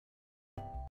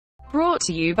Brought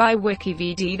to you by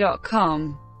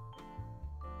WikiVidi.com.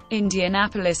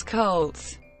 Indianapolis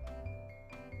Colts.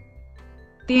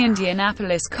 The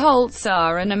Indianapolis Colts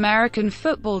are an American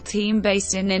football team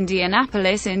based in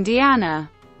Indianapolis, Indiana.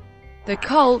 The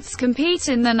Colts compete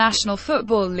in the National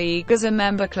Football League as a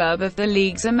member club of the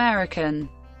league's American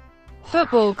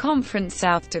Football Conference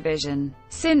South Division.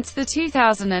 Since the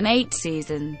 2008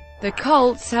 season, the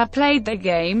Colts have played their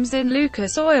games in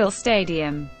Lucas Oil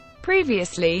Stadium.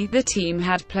 Previously, the team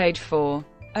had played for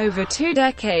over 2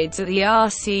 decades at the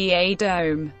RCA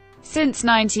Dome. Since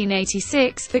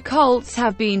 1986, the Colts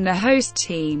have been the host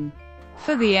team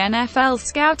for the NFL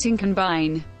Scouting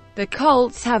Combine. The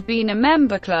Colts have been a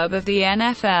member club of the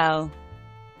NFL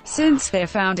since their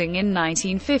founding in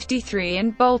 1953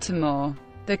 in Baltimore.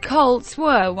 The Colts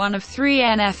were one of 3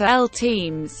 NFL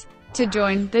teams to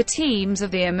join the teams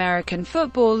of the American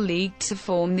Football League to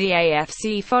form the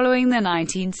AFC following the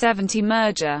 1970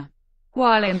 merger.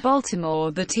 While in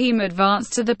Baltimore, the team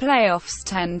advanced to the playoffs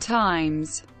 10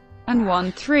 times and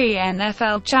won 3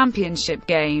 NFL championship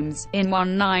games, in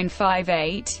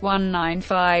 1958,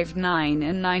 1959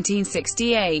 and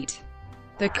 1968.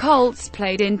 The Colts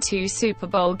played in 2 Super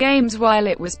Bowl games while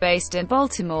it was based in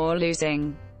Baltimore,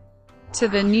 losing to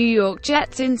the New York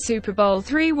Jets in Super Bowl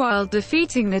III while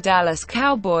defeating the Dallas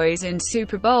Cowboys in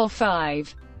Super Bowl V.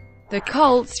 The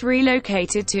Colts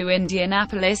relocated to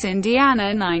Indianapolis,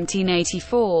 Indiana in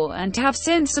 1984, and have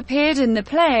since appeared in the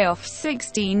playoffs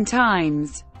 16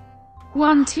 times,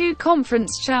 won 2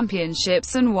 conference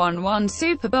championships and won 1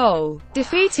 Super Bowl,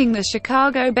 defeating the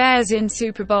Chicago Bears in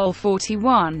Super Bowl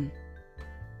 41.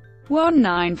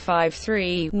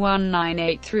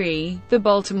 1953-1983, the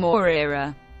Baltimore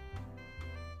era.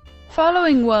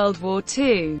 Following World War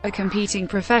II, a competing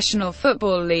professional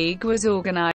football league was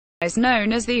organized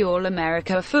known as the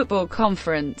All-America Football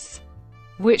Conference,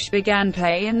 which began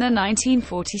play in the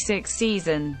 1946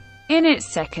 season. In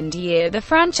its second year, the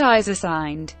franchise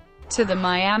assigned to the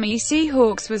Miami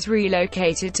Seahawks was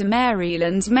relocated to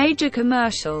Maryland's major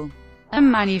commercial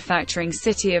and manufacturing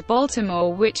city of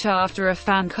Baltimore, which after a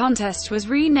fan contest was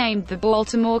renamed the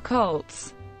Baltimore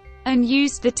Colts and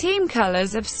used the team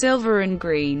colors of silver and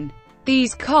green.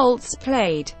 These Colts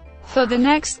played for the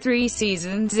next 3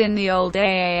 seasons in the old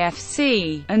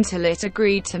AAFC, until it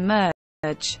agreed to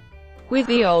merge with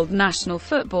the old National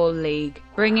Football League,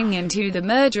 bringing into the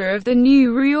merger of the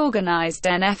new reorganized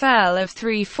NFL of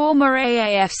 3 former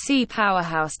AAFC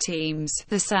powerhouse teams,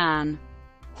 the San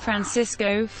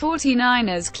Francisco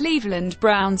 49ers, Cleveland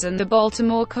Browns and the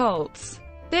Baltimore Colts.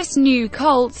 This new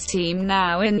Colts team,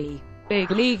 now in the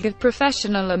big league of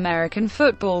professional American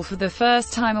football for the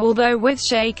first time, although with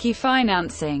shaky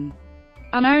financing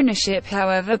and ownership,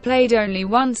 however, played only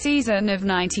 1 season of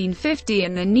 1950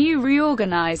 in the new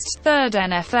reorganized Third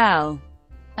NFL,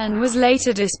 and was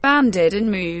later disbanded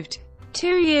and moved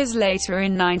 2 years later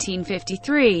in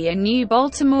 1953, a new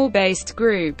Baltimore-based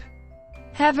group,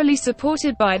 heavily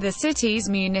supported by the city's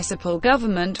municipal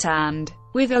government and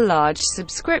with a large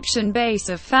subscription base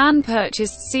of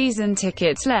fan-purchased season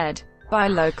tickets led by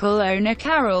local owner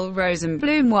Carol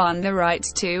Rosenblum, won the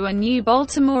rights to a new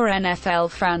Baltimore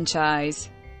NFL franchise.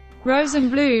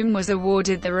 Rosenblum was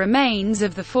awarded the remains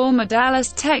of the former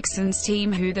Dallas Texans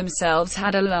team, who themselves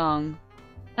had a long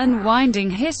and winding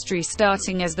history,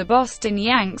 starting as the Boston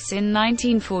Yanks in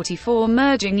 1944,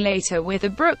 merging later with the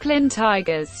Brooklyn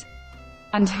Tigers,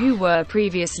 and who were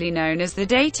previously known as the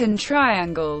Dayton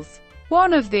Triangles,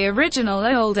 one of the original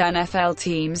old NFL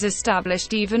teams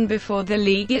established even before the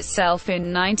league itself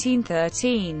in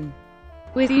 1913.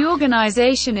 With the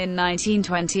organization in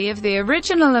 1920 of the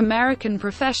original American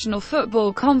Professional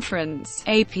Football Conference,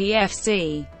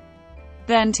 APFC.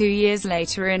 Then 2 years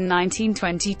later in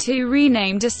 1922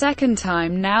 renamed a second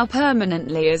time, now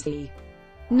permanently, as the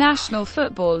National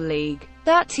Football League.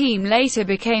 That team later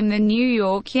became the New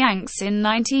York Yanks in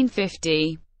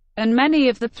 1950, and many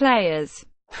of the players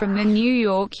from the New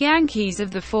York Yankees of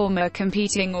the former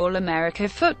competing All-America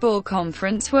Football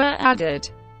Conference were added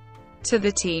to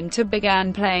the team to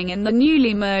begin playing in the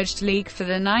newly merged league for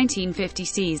the 1950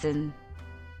 season.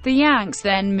 The Yanks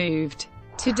then moved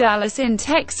to Dallas in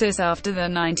Texas after the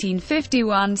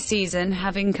 1951 season,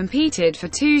 having competed for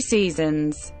 2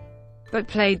 seasons, but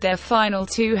played their final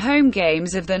 2 home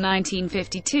games of the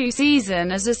 1952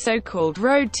 season as a so-called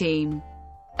road team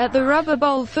at the Rubber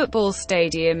Bowl football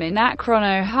stadium in Akron,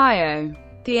 Ohio.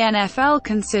 The NFL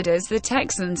considers the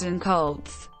Texans and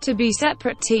Colts to be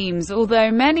separate teams,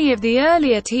 although many of the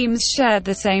earlier teams shared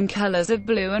the same colors of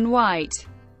blue and white.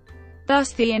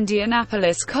 Thus, the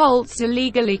Indianapolis Colts are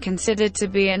legally considered to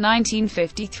be a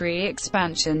 1953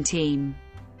 expansion team.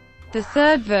 The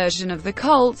third version of the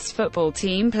Colts football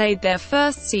team played their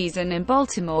first season in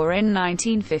Baltimore in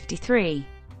 1953,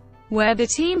 where the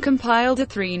team compiled a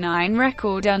 3-9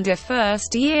 record under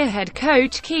first-year head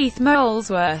coach Keith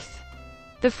Molesworth.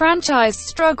 The franchise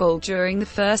struggled during the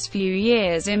first few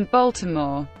years in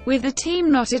Baltimore, with the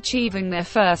team not achieving their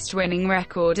first winning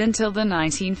record until the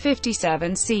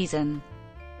 1957 season.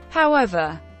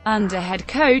 However, under head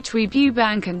coach Wee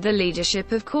Bubank and the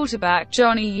leadership of quarterback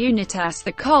Johnny Unitas,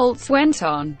 the Colts went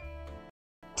on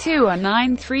to a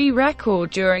 9-3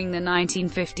 record during the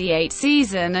 1958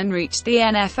 season and reached the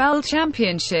NFL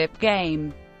championship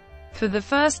game for the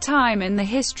first time in the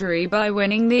history by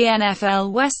winning the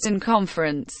NFL Western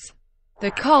Conference. The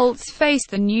Colts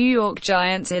faced the New York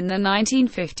Giants in the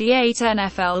 1958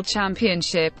 NFL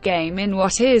championship game in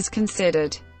what is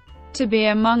considered to be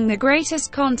among the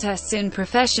greatest contests in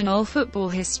professional football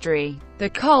history. The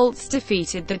Colts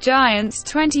defeated the Giants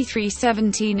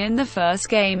 23-17 in the first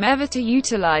game ever to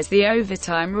utilize the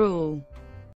overtime rule,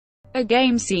 a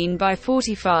game seen by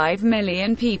 45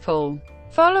 million people.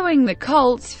 Following the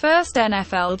Colts' first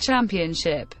NFL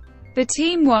championship, the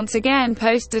team once again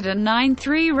posted a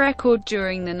 9-3 record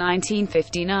during the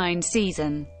 1959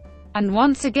 season, and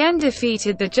once again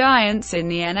defeated the Giants in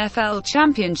the NFL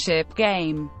championship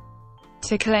game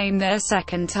to claim their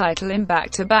second title in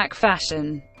back-to-back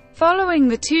fashion. Following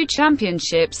the two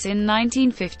championships in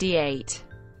 1958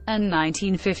 and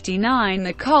 1959,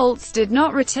 the Colts did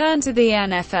not return to the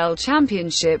NFL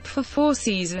championship for 4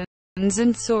 seasons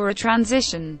and saw a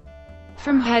transition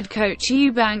from head coach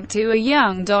Eubank to a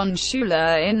young Don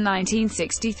Shula in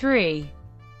 1963.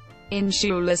 In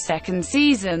Shula's second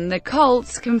season, the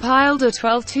Colts compiled a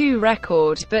 12-2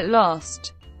 record, but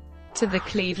lost to the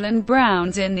Cleveland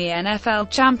Browns in the NFL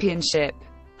championship.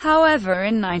 However,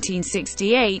 in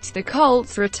 1968, the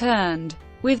Colts returned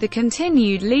with the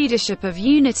continued leadership of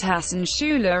Unitas and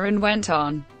Shula and went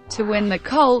on to win the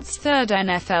Colts' third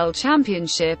NFL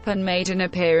championship and made an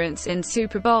appearance in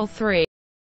Super Bowl III.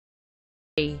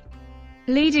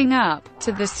 Leading up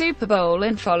to the Super Bowl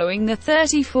and following the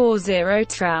 34-0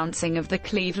 trouncing of the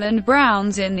Cleveland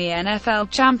Browns in the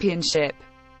NFL championship,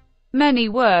 many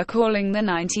were calling the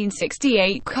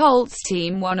 1968 Colts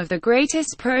team one of the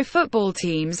greatest pro football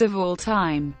teams of all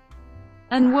time,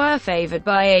 and were favored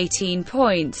by 18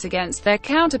 points against their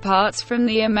counterparts from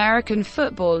the American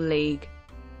Football League,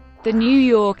 the New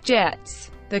York Jets.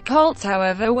 The Colts,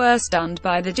 however, were stunned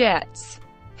by the Jets,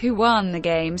 who won the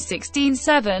game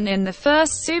 16-7 in the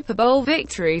first Super Bowl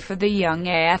victory for the young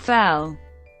AFL.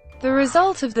 The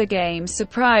result of the game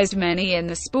surprised many in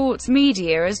the sports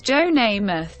media as Joe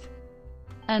Namath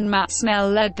and Matt Snell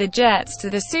led the Jets to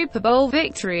the Super Bowl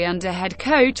victory under head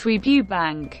coach Wee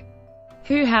Bubank,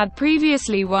 who had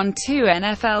previously won 2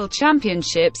 NFL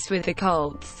championships with the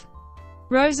Colts.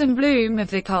 Rosenblum of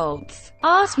the Colts,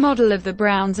 Art Model of the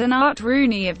Browns and Art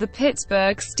Rooney of the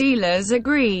Pittsburgh Steelers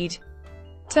agreed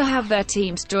to have their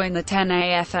teams join the 10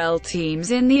 AFL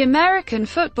teams in the American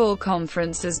Football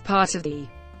Conference as part of the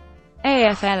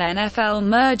AFL-NFL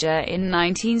merger in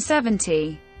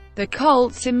 1970. The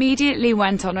Colts immediately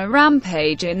went on a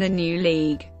rampage in the new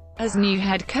league, as new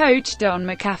head coach Don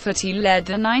McCafferty led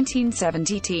the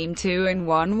 1970 team to an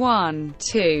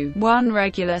 1-1-2-1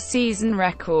 regular season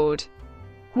record,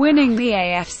 winning the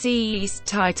AFC East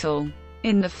title.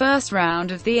 In the first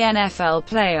round of the NFL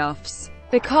playoffs,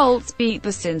 the Colts beat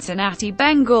the Cincinnati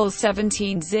Bengals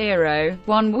 17-0.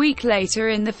 1 week later,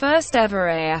 in the first ever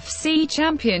AFC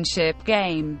Championship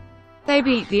game, they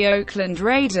beat the Oakland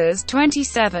Raiders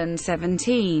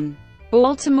 27-17.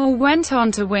 Baltimore went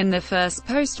on to win the first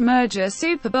post-merger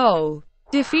Super Bowl,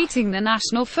 defeating the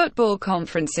National Football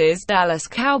Conference's Dallas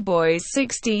Cowboys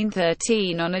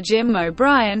 16-13 on a Jim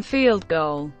O'Brien field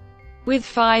goal, with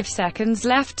 5 seconds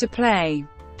left to play.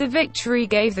 The victory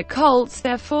gave the Colts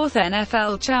their 4th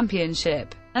NFL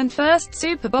championship and first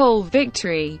Super Bowl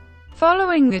victory.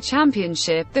 Following the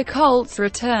championship, the Colts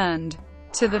returned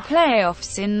to the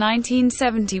playoffs in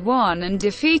 1971 and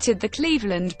defeated the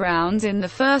Cleveland Browns in the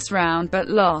first round but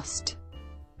lost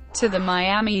to the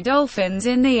Miami Dolphins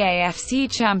in the AFC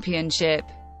Championship.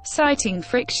 Citing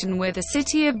friction with the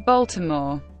city of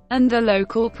Baltimore and the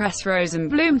local press,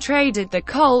 Rosenblum traded the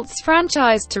Colts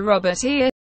franchise to Robert E.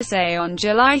 on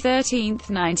July 13,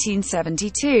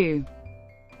 1972,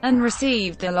 and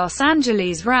received the Los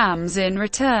Angeles Rams in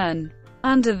return.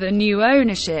 Under the new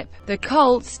ownership, the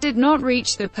Colts did not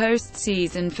reach the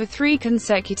postseason for 3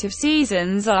 consecutive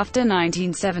seasons after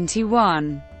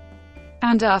 1971.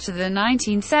 And after the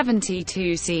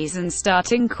 1972 season,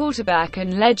 starting quarterback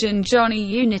and legend Johnny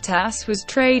Unitas was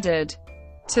traded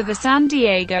to the San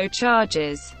Diego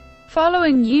Chargers.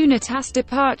 Following Unitas'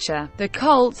 departure, the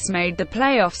Colts made the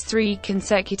playoffs 3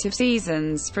 consecutive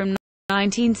seasons from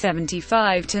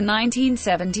 1975 to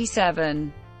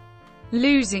 1977,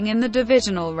 losing in the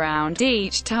divisional round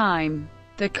each time.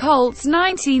 The Colts'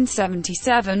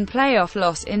 1977 playoff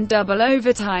loss in double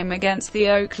overtime against the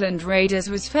Oakland Raiders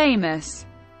was famous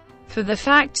for the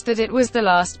fact that it was the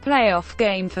last playoff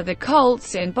game for the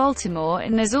Colts in Baltimore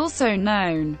and is also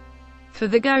known for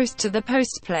the ghost to the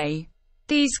post play.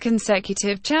 These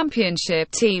consecutive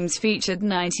championship teams featured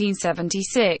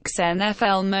 1976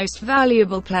 NFL Most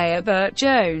Valuable Player Burt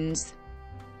Jones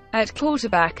at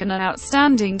quarterback and an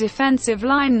outstanding defensive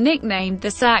line nicknamed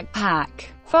the Sack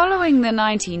Pack. Following the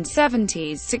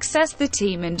 1970s success, the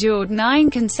team endured 9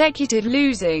 consecutive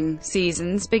losing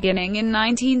seasons beginning in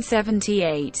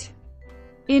 1978.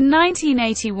 In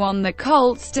 1981, the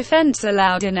Colts' defense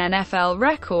allowed an NFL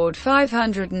record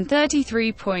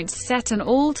 533 points, set an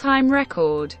all-time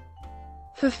record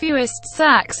for fewest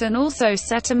sacks and also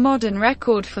set a modern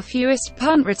record for fewest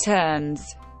punt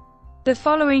returns. The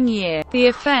following year, the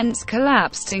offense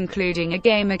collapsed, including a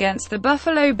game against the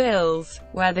Buffalo Bills,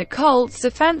 where the Colts'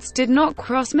 offense did not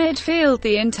cross midfield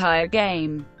the entire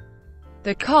game.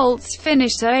 The Colts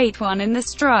finished 8-1 in the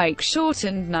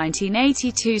strike-shortened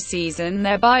 1982 season,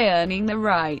 thereby earning the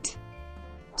right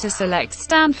to select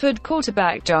Stanford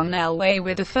quarterback John Elway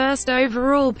with the first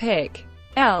overall pick.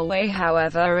 Elway,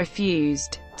 however,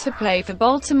 refused to play for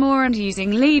Baltimore and,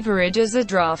 using leverage as a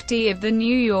draftee of the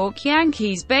New York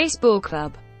Yankees baseball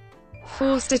club,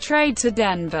 forced a trade to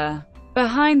Denver.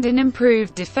 Behind an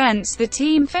improved defense, the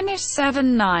team finished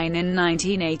 7-9 in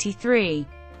 1983.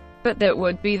 But that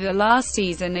would be the last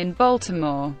season in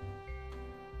Baltimore.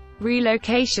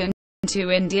 Relocation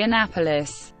to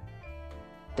Indianapolis.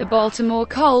 The Baltimore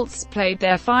Colts played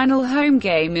their final home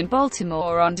game in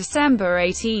Baltimore on December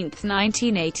 18,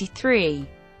 1983,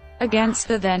 against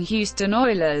the then Houston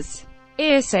Oilers.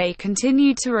 RCA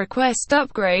continued to request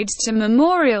upgrades to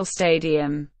Memorial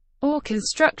Stadium, or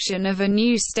construction of a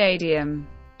new stadium.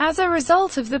 As a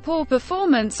result of the poor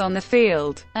performance on the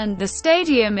field, and the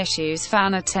stadium issues,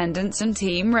 fan attendance and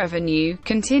team revenue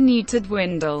continued to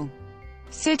dwindle.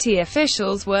 City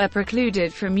officials were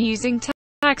precluded from using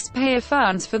taxpayer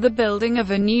funds for the building of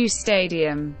a new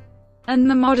stadium, and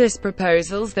the modest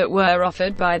proposals that were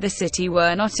offered by the city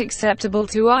were not acceptable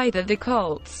to either the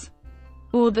Colts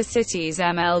or the city's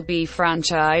MLB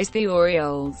franchise, the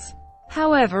Orioles.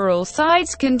 However, all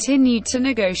sides continued to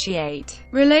negotiate.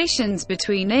 Relations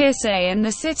between RCA and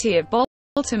the city of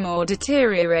Baltimore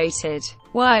deteriorated.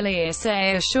 While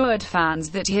RCA assured fans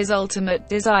that his ultimate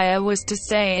desire was to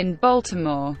stay in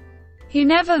Baltimore, he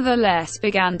nevertheless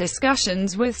began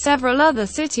discussions with several other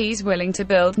cities willing to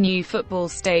build new football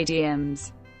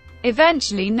stadiums,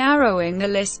 eventually narrowing the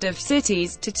list of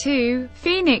cities to 2,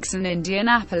 Phoenix and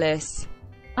Indianapolis.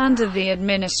 Under the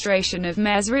administration of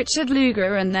Mayors Richard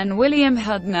Lugar and then William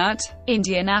Hudnut,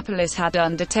 Indianapolis had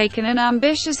undertaken an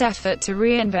ambitious effort to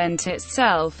reinvent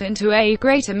itself into a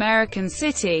great American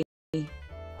city.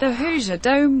 The Hoosier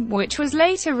Dome, which was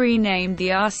later renamed the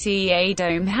RCA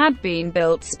Dome, had been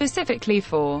built specifically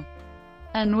for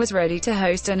and was ready to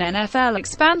host an NFL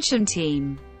expansion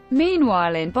team.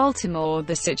 Meanwhile, in Baltimore,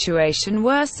 the situation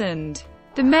worsened.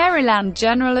 The Maryland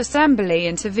General Assembly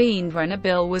intervened when a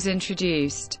bill was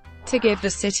introduced to give the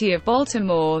city of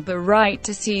Baltimore the right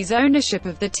to seize ownership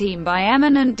of the team by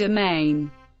eminent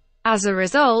domain. As a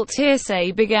result,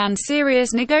 RCA began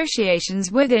serious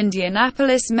negotiations with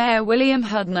Indianapolis Mayor William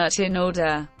Hudnut in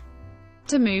order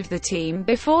to move the team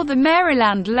before the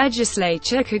Maryland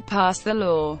legislature could pass the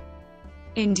law.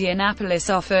 Indianapolis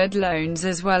offered loans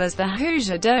as well as the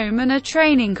Hoosier Dome and a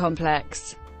training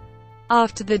complex.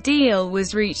 After the deal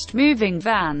was reached, moving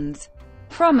vans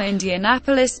from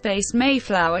Indianapolis-based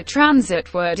Mayflower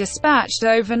Transit were dispatched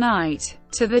overnight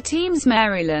to the team's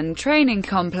Maryland training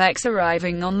complex,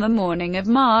 arriving on the morning of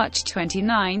March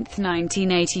 29,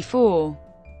 1984.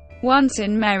 Once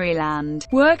in Maryland,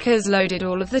 workers loaded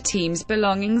all of the team's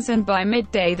belongings, and by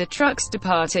midday the trucks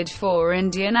departed for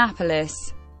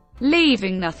Indianapolis,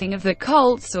 leaving nothing of the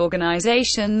Colts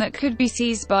organization that could be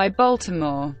seized by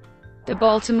Baltimore. The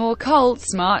Baltimore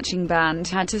Colts marching band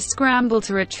had to scramble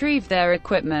to retrieve their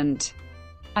equipment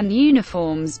and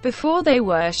uniforms before they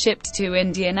were shipped to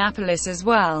Indianapolis as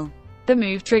well. The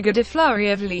move triggered a flurry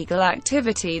of legal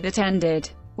activity that ended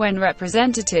when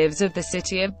representatives of the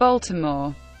city of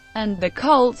Baltimore and the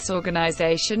Colts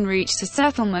organization reached a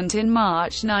settlement in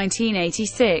March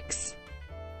 1986.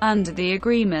 Under the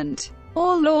agreement,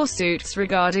 all lawsuits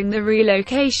regarding the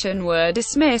relocation were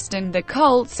dismissed and the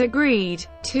Colts agreed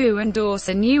to endorse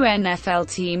a new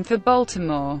NFL team for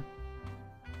Baltimore.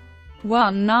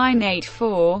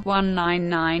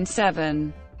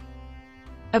 1984-1997.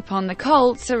 Upon the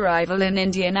Colts' arrival in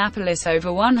Indianapolis,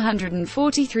 over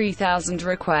 143,000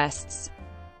 requests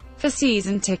for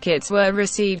season tickets were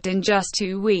received in just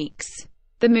 2 weeks.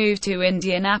 The move to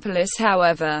Indianapolis,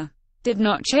 however, did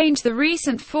not change the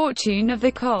recent fortune of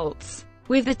the Colts,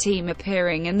 with the team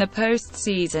appearing in the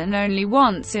postseason only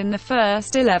once in the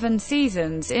first 11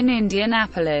 seasons in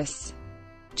Indianapolis.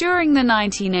 During the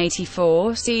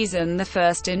 1984 season, the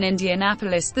first in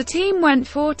Indianapolis, the team went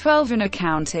 4-12 and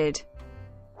accounted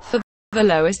for the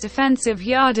lowest offensive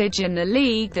yardage in the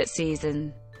league that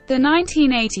season. The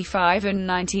 1985 and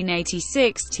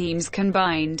 1986 teams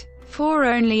combined for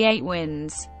only 8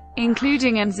 wins,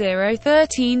 including an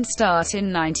 0-13 start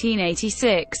in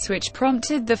 1986, which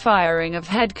prompted the firing of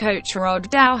head coach Rod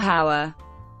Dowhower,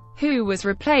 who was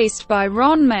replaced by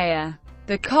Ron Mayer.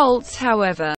 The Colts,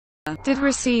 however, did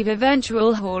receive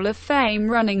eventual Hall of Fame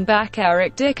running back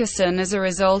Eric Dickerson as a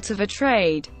result of a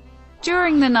trade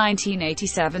during the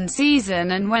 1987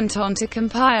 season, and went on to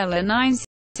compile a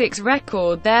 9-6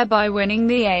 record, thereby winning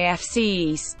the AFC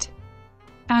East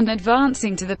and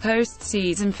advancing to the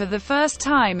postseason for the first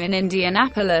time in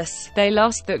Indianapolis. They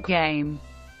lost that game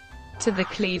to the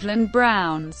Cleveland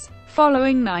Browns.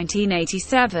 Following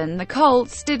 1987, the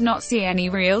Colts did not see any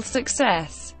real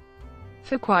success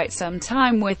for quite some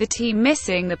time, with the team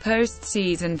missing the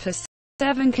postseason for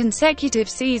 7 consecutive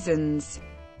seasons.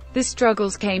 The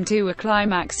struggles came to a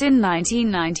climax in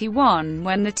 1991,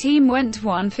 when the team went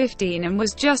 1-15 and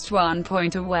was just 1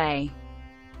 point away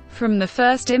from the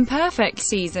first imperfect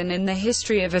season in the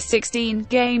history of a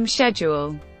 16-game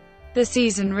schedule. The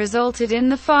season resulted in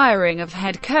the firing of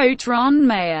head coach Ron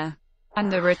Mayer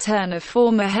and the return of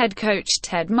former head coach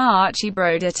Ted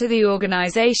Marchibroda to the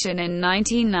organization in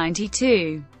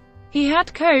 1992. He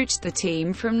had coached the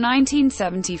team from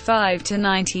 1975 to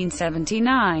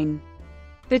 1979.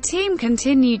 The team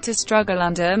continued to struggle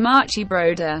under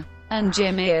Marchibroda and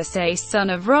Jim Irsay, son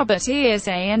of Robert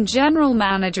Irsay and general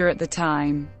manager at the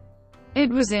time. It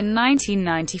was in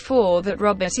 1994 that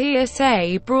Robert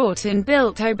Irsay brought in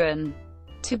Bill Tobin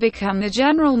to become the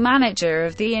general manager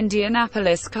of the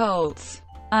Indianapolis Colts.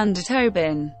 Under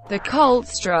Tobin, the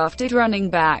Colts drafted running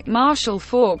back Marshall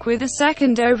Faulk with the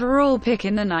 2nd overall pick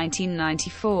in the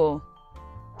 1994,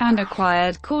 and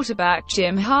acquired quarterback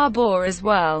Jim Harbaugh as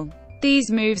well.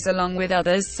 These moves, along with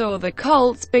others, saw the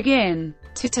Colts begin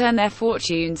to turn their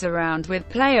fortunes around, with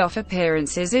playoff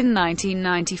appearances in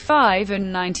 1995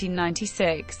 and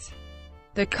 1996.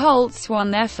 The Colts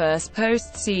won their first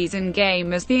postseason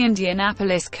game as the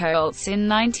Indianapolis Colts in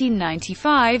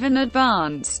 1995 and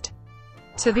advanced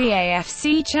to the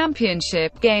AFC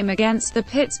Championship game against the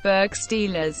Pittsburgh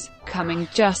Steelers, coming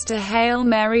just a Hail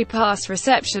Mary pass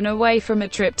reception away from a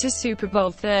trip to Super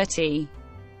Bowl 30.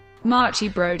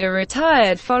 Marchibroda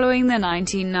retired following the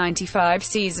 1995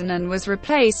 season and was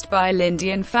replaced by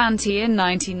Lindy Infante in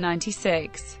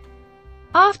 1996.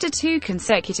 After 2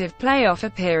 consecutive playoff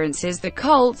appearances, the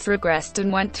Colts regressed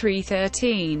and went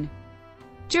 3-13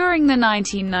 during the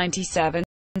 1997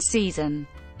 season.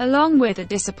 Along with a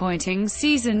disappointing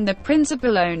season, the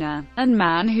principal owner and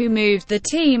man who moved the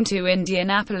team to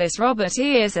Indianapolis, Robert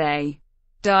Irsay,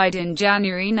 died in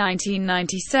January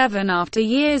 1997 after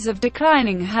years of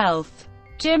declining health.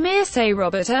 Jim Irsay,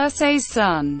 Robert Irsay's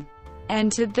son,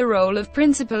 entered the role of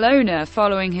principal owner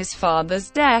following his father's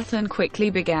death and quickly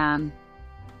began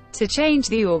to change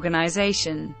the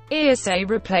organization. Irsay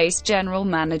replaced general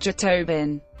manager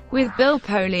Tobin with Bill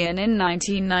Polian in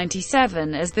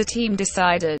 1997 as the team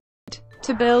decided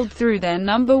to build through their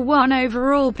number 1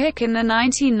 overall pick in the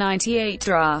 1998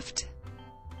 draft.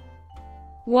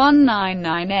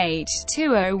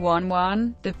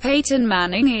 1998-2011, the Peyton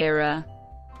Manning era.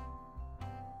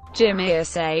 Jim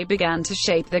Irsay began to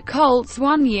shape the Colts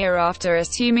 1 year after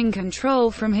assuming control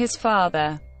from his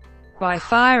father by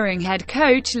firing head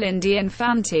coach Lindy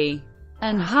Infante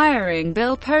and hiring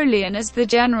Bill Polian as the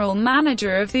general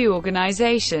manager of the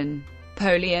organization.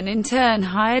 Polian in turn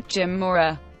hired Jim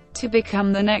Mora to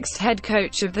become the next head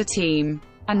coach of the team,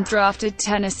 and drafted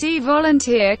Tennessee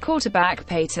Volunteer quarterback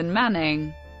Peyton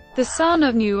Manning, the son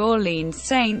of New Orleans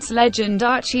Saints legend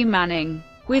Archie Manning,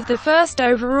 with the 1st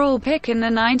overall pick in the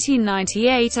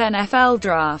 1998 NFL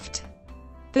Draft.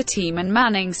 The team and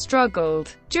Manning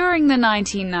struggled during the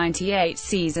 1998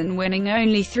 season, winning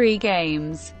only 3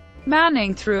 games.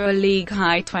 Manning threw a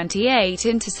league-high 28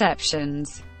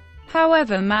 interceptions.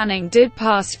 However, Manning did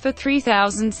pass for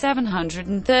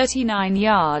 3,739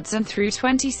 yards and threw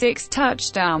 26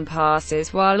 touchdown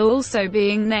passes, while also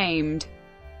being named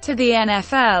to the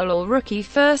NFL All-Rookie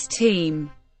First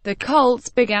Team. The Colts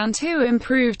began to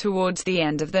improve towards the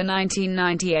end of the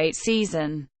 1998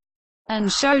 season,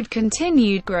 and showed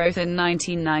continued growth in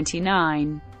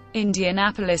 1999.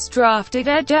 Indianapolis drafted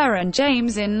edge Aaron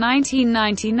James in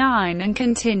 1999 and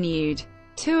continued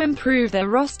to improve their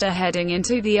roster heading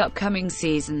into the upcoming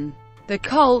season. The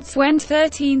Colts went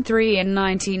 13-3 in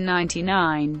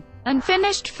 1999, and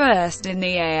finished first in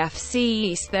the AFC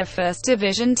East, their first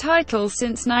division title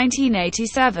since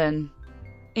 1987.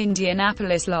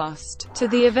 Indianapolis lost to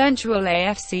the eventual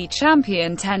AFC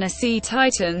champion Tennessee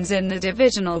Titans in the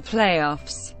divisional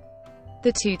playoffs.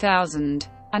 The 2000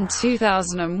 and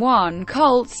 2001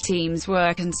 Colts teams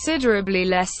were considerably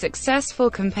less successful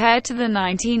compared to the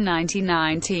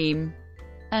 1999 team,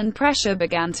 and pressure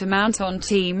began to mount on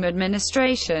team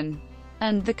administration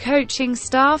and the coaching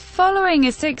staff following a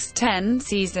 6-10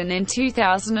 season in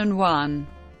 2001.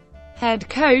 Head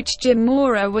coach Jim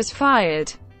Mora was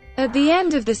fired at the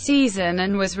end of the season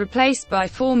and was replaced by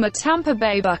former Tampa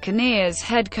Bay Buccaneers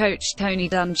head coach Tony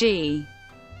Dungy.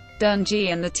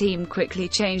 Dungy and the team quickly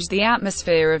changed the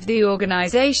atmosphere of the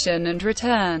organization and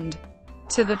returned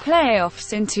to the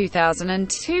playoffs in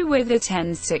 2002 with a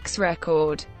 10-6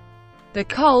 record. The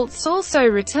Colts also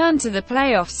returned to the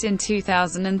playoffs in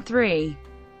 2003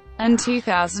 and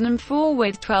 2004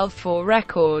 with 12-4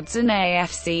 records and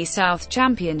AFC South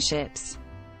championships.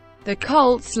 The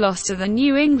Colts lost to the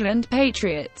New England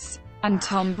Patriots and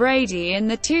Tom Brady in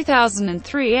the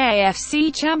 2003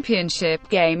 AFC Championship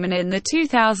game and in the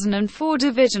 2004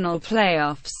 divisional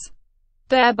playoffs,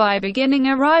 thereby beginning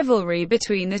a rivalry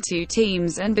between the two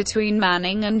teams and between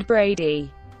Manning and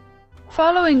Brady.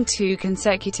 Following two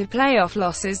consecutive playoff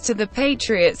losses to the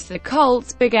Patriots, the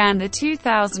Colts began the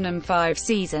 2005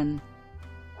 season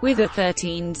with a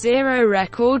 13-0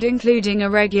 record, including a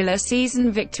regular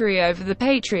season victory over the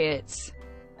Patriots,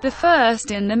 the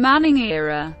first in the Manning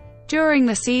era. During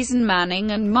the season,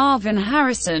 Manning and Marvin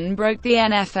Harrison broke the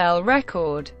NFL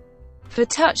record for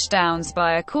touchdowns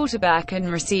by a quarterback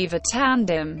and receiver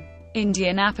tandem.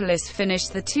 Indianapolis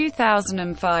finished the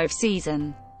 2005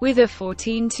 season with a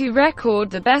 14-2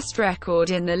 record, the best record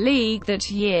in the league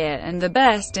that year and the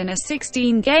best in a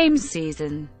 16-game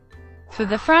season for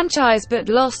the franchise, but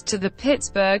lost to the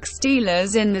Pittsburgh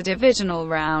Steelers in the divisional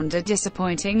round, a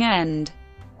disappointing end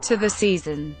to the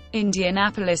season.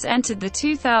 Indianapolis entered the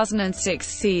 2006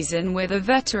 season with a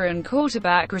veteran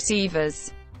quarterback,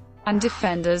 receivers, and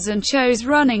defenders, and chose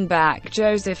running back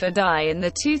Joseph Adai in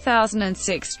the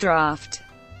 2006 draft.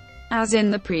 As in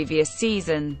the previous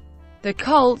season, the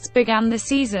Colts began the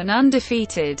season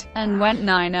undefeated, and went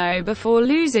 9-0 before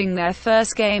losing their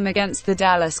first game against the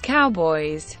Dallas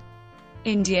Cowboys.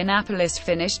 Indianapolis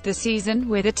finished the season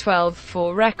with a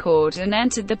 12-4 record and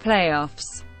entered the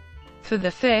playoffs for the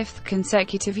fifth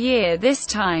consecutive year, this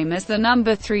time as the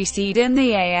number 3 seed in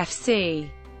the AFC.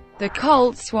 The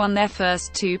Colts won their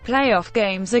first two playoff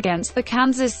games against the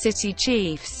Kansas City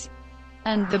Chiefs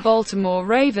and the Baltimore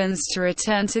Ravens to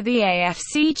return to the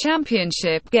AFC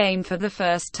Championship game for the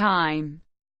first time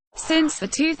since the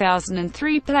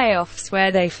 2003 playoffs,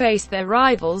 where they faced their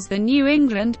rivals, the New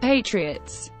England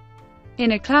Patriots.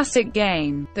 In a classic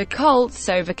game, the Colts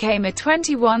overcame a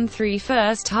 21-3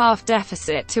 first-half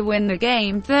deficit to win the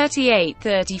game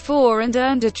 38-34 and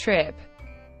earned a trip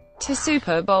to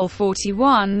Super Bowl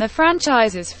 41, the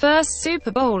franchise's first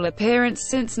Super Bowl appearance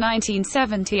since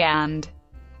 1970, and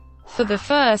for the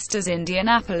first as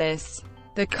Indianapolis.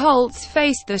 The Colts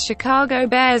faced the Chicago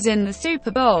Bears in the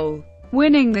Super Bowl,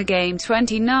 winning the game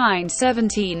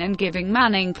 29-17 and giving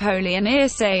Manning, Polian,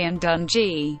 Irsay and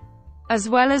Dungy, as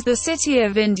well as the city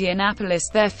of Indianapolis,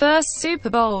 their first Super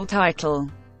Bowl title.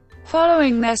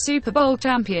 Following their Super Bowl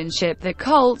championship, the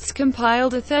Colts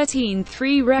compiled a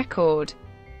 13-3 record.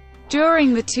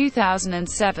 During the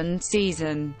 2007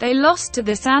 season, they lost to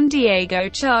the San Diego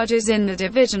Chargers in the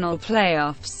divisional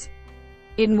playoffs.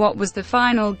 In what was the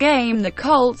final game the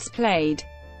Colts played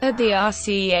at the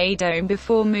RCA Dome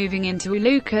before moving into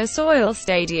Lucas Oil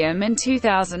Stadium in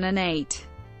 2008.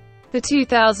 The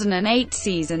 2008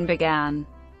 season began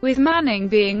with Manning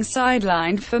being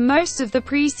sidelined for most of the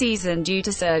preseason due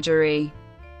to surgery.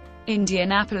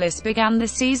 Indianapolis began the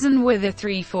season with a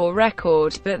 3-4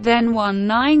 record, but then won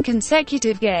 9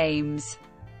 consecutive games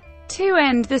to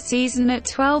end the season at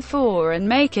 12-4 and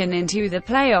make it into the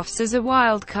playoffs as a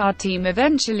wild-card team,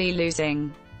 eventually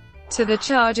losing to the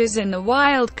Chargers in the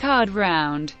wild-card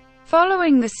round.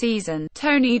 Following the season,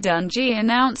 Tony Dungy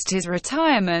announced his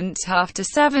retirement after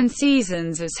 7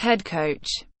 seasons as head coach,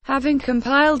 having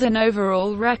compiled an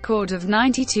overall record of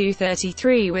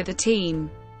 92-33 with the team.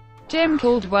 Jim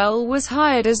Caldwell was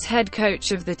hired as head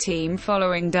coach of the team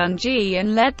following Dungy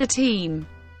and led the team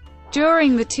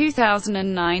During the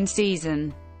 2009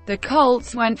 season, the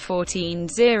Colts went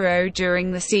 14-0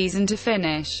 during the season to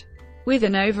finish with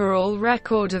an overall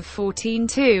record of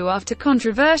 14-2 after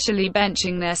controversially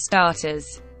benching their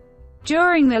starters.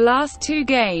 During the last two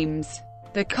games,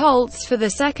 the Colts for the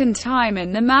second time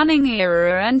in the Manning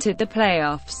era entered the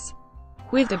playoffs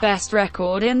with the best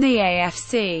record in the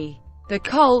AFC. The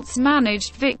Colts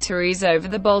managed victories over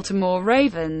the Baltimore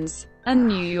Ravens and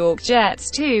New York Jets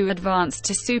to advance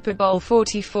to Super Bowl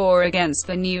 44 against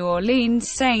the New Orleans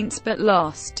Saints but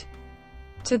lost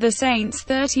to the Saints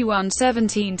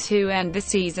 31-17 to end the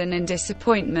season in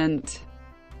disappointment.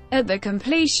 At the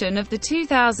completion of the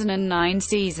 2009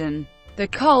 season, the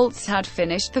Colts had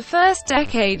finished the first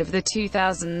decade of the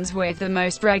 2000s with the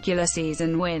most regular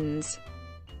season wins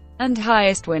and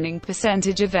highest winning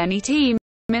percentage of any team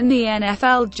in the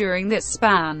NFL during that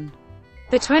span.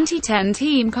 The 2010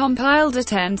 team compiled a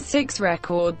 10-6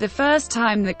 record, the first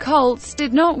time the Colts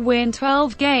did not win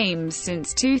 12 games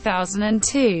since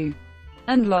 2002,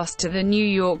 and lost to the New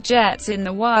York Jets in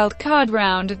the wild-card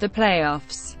round of the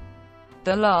playoffs.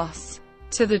 The loss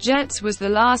to the Jets was the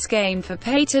last game for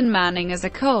Peyton Manning as a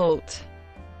Colt.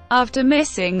 After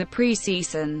missing the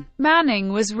preseason,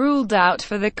 Manning was ruled out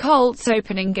for the Colts'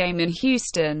 opening game in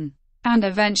Houston, and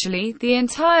eventually, the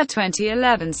entire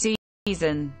 2011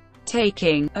 season.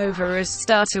 Taking over as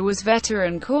starter was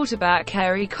veteran quarterback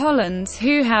Kerry Collins,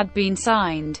 who had been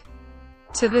signed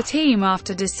to the team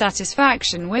after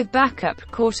dissatisfaction with backup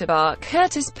quarterback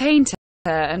Curtis Painter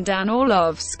and Dan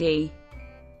Orlovsky.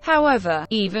 However,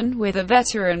 even with a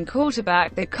veteran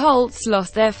quarterback, the Colts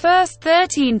lost their first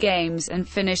 13 games and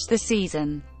finished the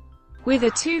season with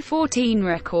a 2-14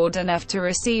 record, enough to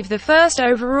receive the first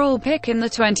overall pick in the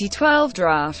 2012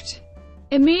 draft.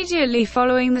 Immediately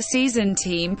following the season,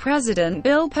 team president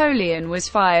Bill Polian was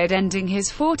fired, ending his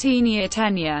 14-year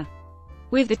tenure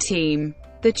with the team.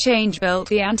 The change built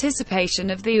the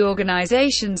anticipation of the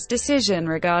organization's decision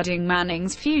regarding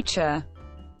Manning's future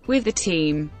with the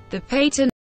team. The Peyton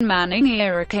Manning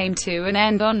era came to an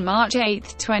end on March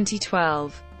 8,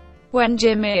 2012, when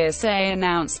Jim Irsay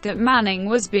announced that Manning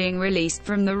was being released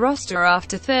from the roster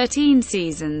after 13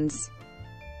 seasons.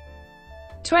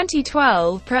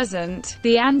 2012-present,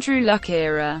 the Andrew Luck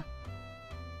era.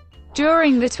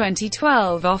 During the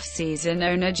 2012 offseason,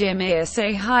 owner Jim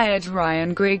Irsay hired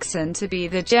Ryan Grigson to be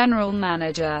the general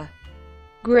manager.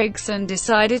 Grigson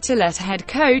decided to let head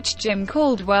coach Jim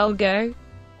Caldwell go,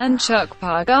 and Chuck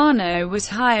Pagano was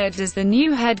hired as the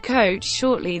new head coach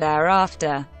shortly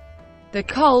thereafter. The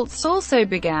Colts also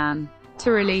began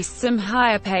to release some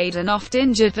higher-paid and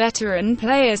oft-injured veteran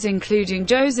players, including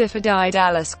Joseph Adai,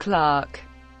 Dallas Clark,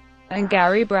 and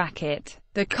Gary Brackett.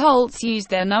 The Colts used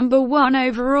their number 1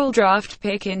 overall draft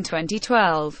pick in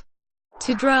 2012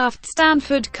 to draft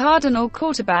Stanford Cardinal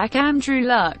quarterback Andrew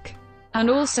Luck, and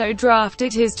also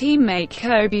drafted his teammate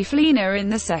Coby Fleener in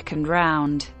the second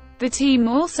round. The team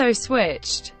also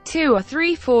switched to a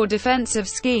 3-4 defensive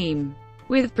scheme,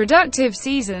 with productive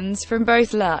seasons from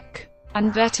both Luck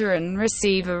and veteran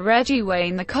receiver Reggie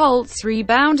Wayne. The Colts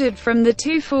rebounded from the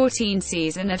 2-14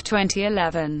 season of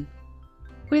 2011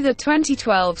 with a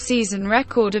 2012 season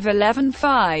record of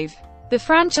 11-5. The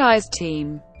franchise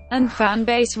team and fan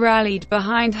base rallied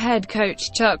behind head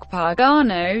coach Chuck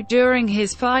Pagano during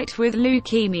his fight with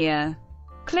leukemia,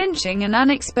 clinching an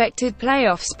unexpected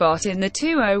playoff spot in the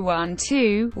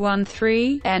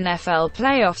 2012-13 NFL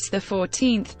playoffs, the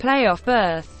 14th playoff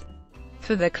berth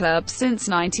for the club since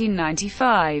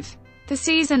 1995. The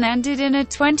season ended in a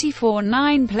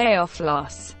 24-9 playoff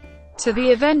loss to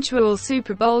the eventual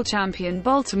Super Bowl champion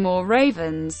Baltimore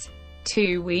Ravens.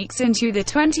 2 weeks into the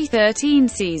 2013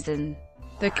 season,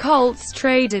 the Colts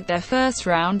traded their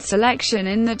first-round selection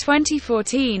in the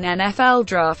 2014 NFL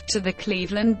Draft to the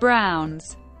Cleveland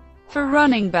Browns for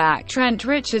running back Trent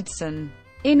Richardson.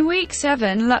 In Week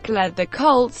 7, Luck led the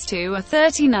Colts to a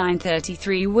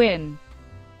 39-33 win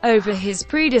over his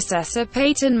predecessor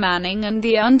Peyton Manning and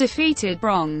the undefeated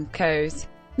Broncos.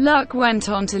 Luck went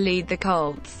on to lead the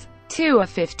Colts to a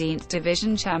 15th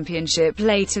division championship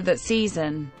later that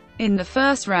season. In the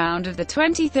first round of the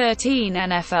 2013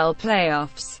 NFL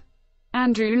playoffs,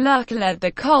 Andrew Luck led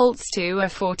the Colts to a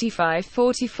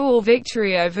 45-44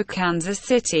 victory over Kansas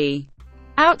City,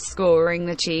 outscoring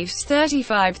the Chiefs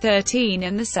 35-13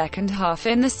 in the second half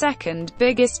in the second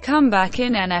biggest comeback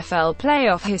in NFL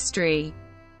playoff history.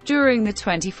 During the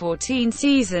 2014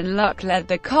 season, Luck led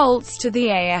the Colts to the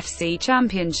AFC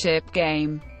Championship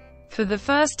game for the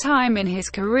first time in his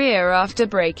career after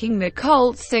breaking the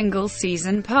Colts'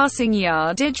 single-season passing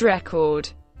yardage record.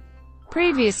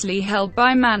 previously held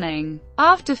by Manning.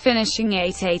 After finishing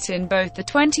 8-8 in both the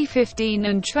 2015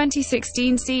 and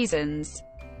 2016 seasons,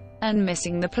 and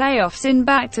missing the playoffs in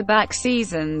back-to-back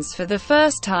seasons for the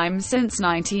first time since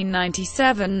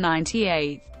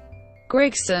 1997-98,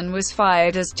 Grigson was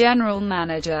fired as general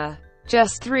manager.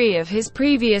 Just 3 of his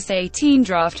previous 18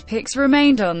 draft picks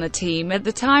remained on the team at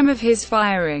the time of his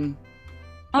firing.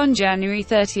 On January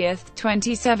 30,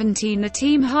 2017, the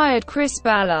team hired Chris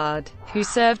Ballard, who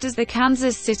served as the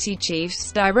Kansas City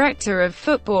Chiefs' Director of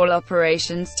Football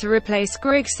Operations, to replace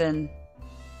Grigson.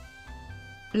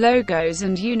 Logos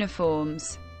and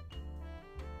uniforms.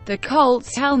 The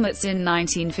Colts helmets in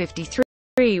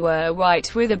 1953 were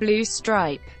white with a blue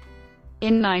stripe.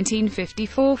 In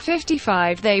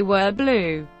 1954-55 they were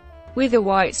blue, with a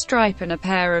white stripe and a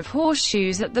pair of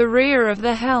horseshoes at the rear of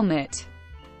the helmet.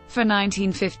 For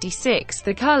 1956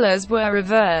 the colors were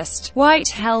reversed: white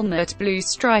helmet, blue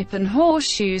stripe and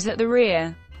horseshoes at the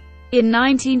rear. In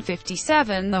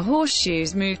 1957 the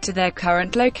horseshoes moved to their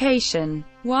current location.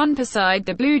 One per side.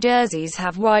 The blue jerseys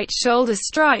have white shoulder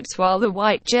stripes while the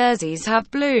white jerseys have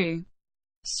blue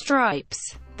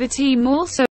stripes. The team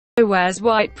also wears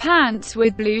white pants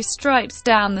with blue stripes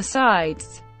down the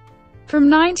sides. From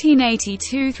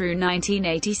 1982 through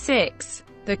 1986,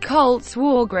 the Colts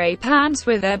wore gray pants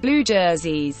with their blue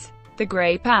jerseys. The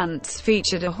gray pants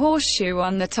featured a horseshoe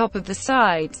on the top of the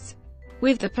sides,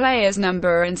 with the player's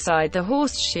number inside the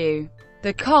horseshoe.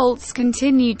 The Colts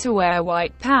continued to wear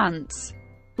white pants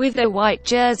with their white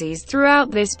jerseys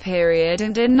throughout this period,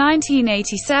 and in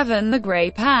 1987 the gray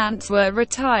pants were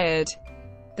retired.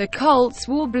 The Colts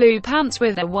wore blue pants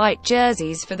with their white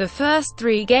jerseys for the first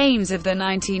 3 games of the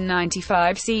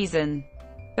 1995 season,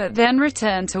 but then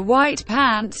returned to white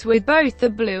pants with both the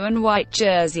blue and white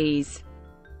jerseys.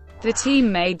 The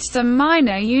team made some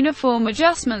minor uniform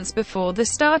adjustments before the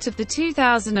start of the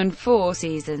 2004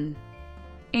 season,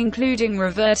 including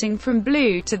reverting from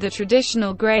blue to the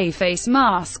traditional gray face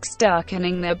masks,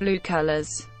 darkening their blue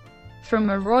colors from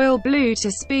a royal blue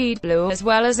to speed blue, as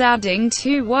well as adding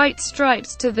 2 white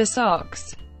stripes to the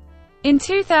socks. In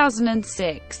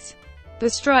 2006, the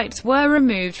stripes were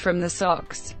removed from the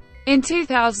socks. In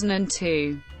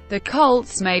 2002, the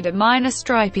Colts made a minor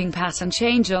striping pattern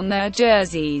change on their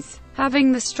jerseys,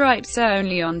 having the stripes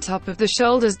only on top of the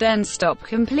shoulders then stop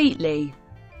completely.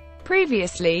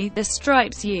 Previously, the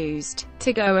stripes used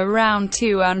to go around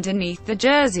to underneath the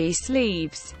jersey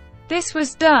sleeves. This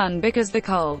was done because the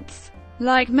Colts,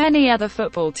 like many other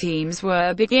football teams,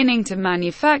 were beginning to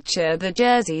manufacture the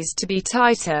jerseys to be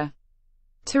tighter,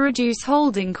 to reduce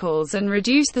holding calls and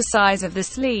reduce the size of the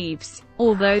sleeves.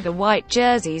 Although the white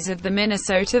jerseys of the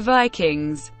Minnesota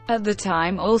Vikings at the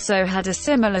time also had a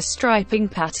similar striping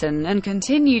pattern and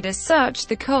continued as such,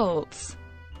 the Colts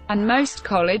and most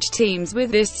college teams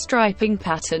with this striping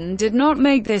pattern did not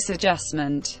make this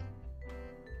adjustment.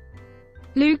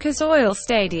 Lucas Oil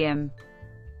Stadium.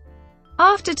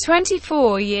 After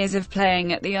 24 years of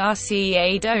playing at the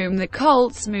RCA Dome, the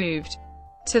Colts moved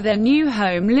to their new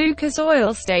home, Lucas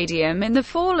Oil Stadium, in the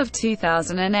fall of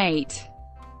 2008.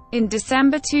 In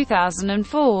December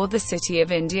 2004, the city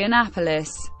of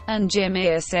Indianapolis and Jim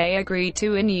Irsay agreed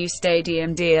to a new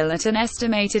stadium deal at an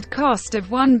estimated cost of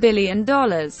 $1 billion.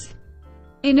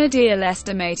 In a deal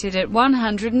estimated at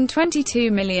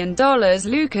 $122 million,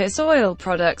 Lucas Oil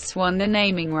Products won the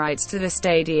naming rights to the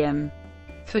stadium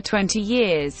for 20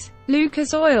 years.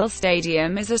 Lucas Oil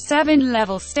Stadium is a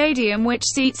 7-level stadium which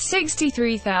seats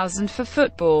 63,000 for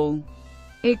football.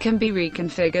 It can be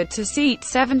reconfigured to seat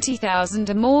 70,000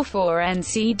 or more for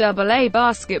NCAA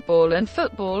basketball and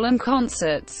football and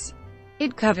concerts.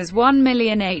 It covers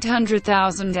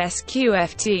 1,800,000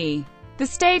 sqft. The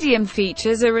stadium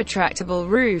features a retractable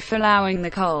roof, allowing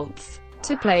the Colts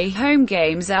to play home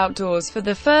games outdoors for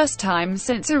the first time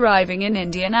since arriving in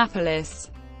Indianapolis.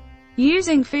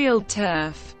 Using field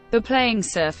turf, the playing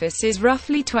surface is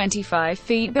roughly 25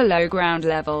 feet below ground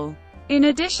level. In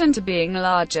addition to being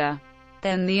larger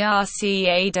than the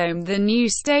RCA Dome, the new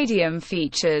stadium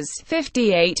features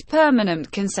 58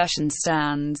 permanent concession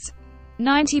stands,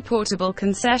 90 portable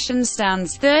concession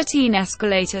stands, 13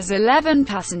 escalators, 11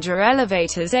 passenger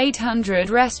elevators, 800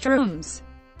 restrooms,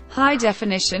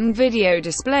 high-definition video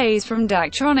displays from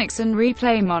Daktronics and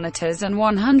replay monitors, and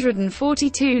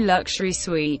 142 luxury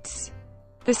suites.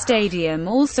 The stadium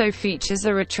also features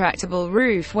a retractable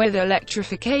roof with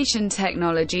electrification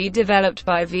technology developed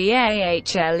by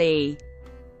VAHLE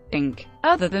Inc.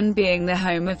 Other than being the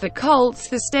home of the Colts,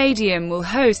 the stadium will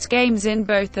host games in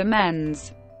both the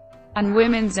men's and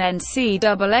women's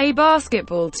NCAA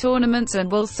basketball tournaments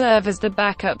and will serve as the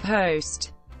backup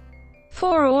host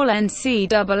for all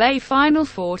NCAA Final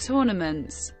Four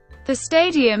tournaments. The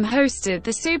stadium hosted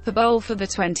the Super Bowl for the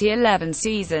 2011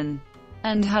 season,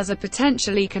 and has a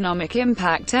potential economic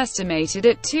impact estimated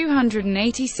at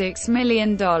 $286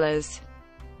 million.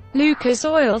 Lucas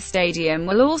Oil Stadium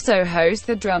will also host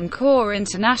the Drum Corps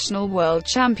International World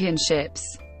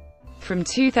Championships from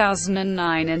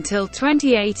 2009 until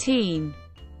 2018.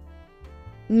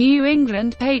 New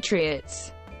England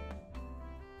Patriots.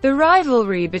 The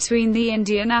rivalry between the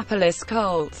Indianapolis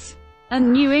Colts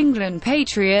and New England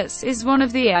Patriots is one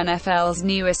of the NFL's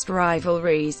newest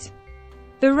rivalries.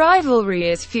 The rivalry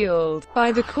is fueled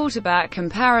by the quarterback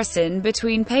comparison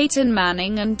between Peyton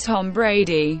Manning and Tom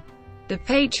Brady. The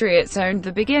Patriots owned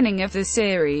the beginning of the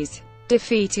series,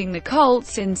 defeating the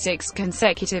Colts in 6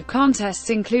 consecutive contests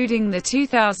including the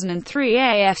 2003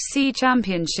 AFC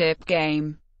Championship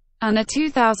game and a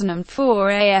 2004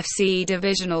 AFC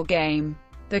Divisional game.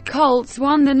 The Colts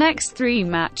won the next 3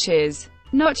 matches,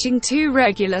 notching 2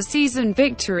 regular season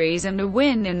victories and a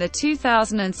win in the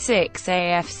 2006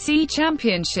 AFC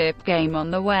Championship game on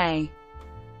the way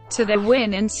to their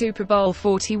win in Super Bowl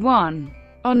 41.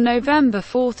 On November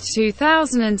 4,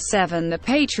 2007, the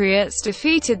Patriots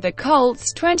defeated the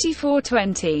Colts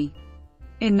 24-20.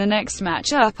 In the next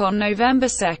matchup on November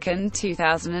 2,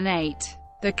 2008,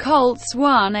 the Colts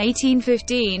won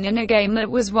 18-15 in a game that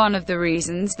was one of the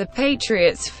reasons the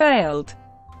Patriots failed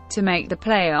to make the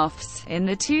playoffs. In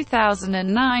the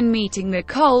 2009 meeting, the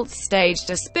Colts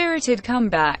staged a spirited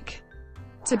comeback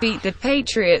to beat the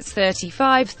Patriots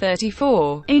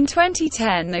 35-34. In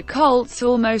 2010, the Colts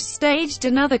almost staged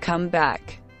another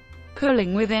comeback,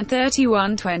 pulling within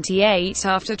 31-28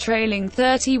 after trailing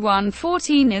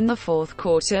 31-14 in the fourth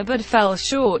quarter but fell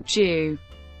short due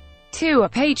to a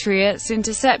Patriots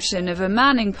interception of a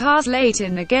Manning pass late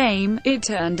in the game. It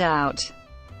turned out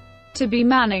to be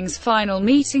Manning's final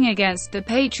meeting against the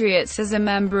Patriots as a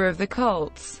member of the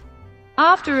Colts.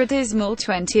 After a dismal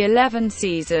 2011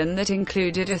 season that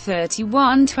included a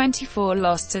 31-24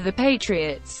 loss to the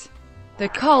Patriots, the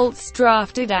Colts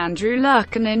drafted Andrew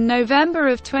Luck, and in November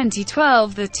of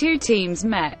 2012 the two teams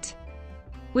met.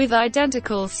 With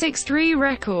identical 6-3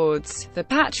 records, the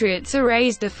Patriots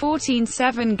erased a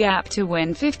 14-7 gap to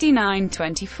win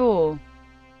 59-24.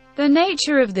 The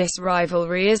nature of this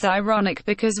rivalry is ironic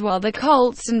because while the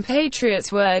Colts and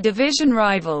Patriots were division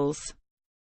rivals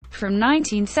from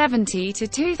 1970 to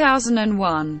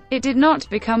 2001, it did not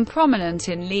become prominent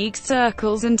in league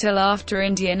circles until after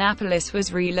Indianapolis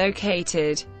was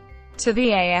relocated to the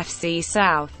AFC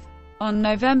South. On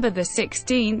November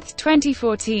 16,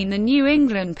 2014, the New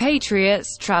England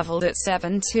Patriots traveled at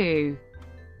 7-2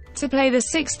 to play the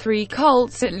 6-3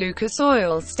 Colts at Lucas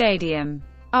Oil Stadium.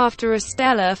 After a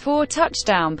stellar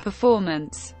 4-touchdown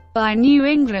performance by New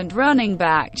England running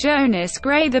back Jonas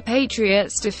Gray, the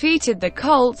Patriots defeated the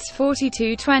Colts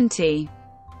 42-20.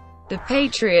 The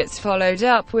Patriots followed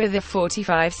up with a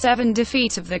 45-7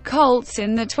 defeat of the Colts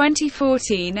in the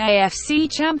 2014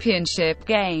 AFC Championship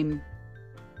game.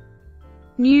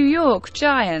 New York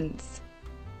Giants.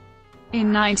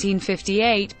 In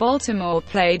 1958, Baltimore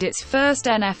played its first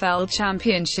NFL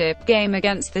championship game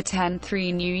against the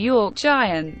 10-3 New York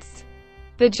Giants.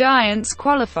 The Giants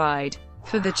qualified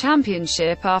for the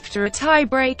championship after a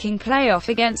tie-breaking playoff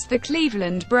against the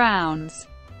Cleveland Browns.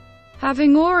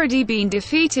 Having already been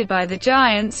defeated by the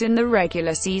Giants in the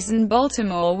regular season,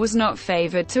 Baltimore was not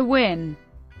favored to win,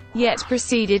 yet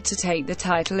proceeded to take the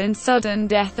title in sudden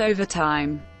death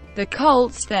overtime. The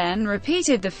Colts then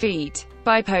repeated the feat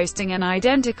by posting an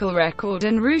identical record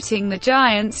and routing the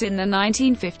Giants in the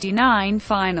 1959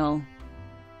 final.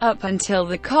 Up until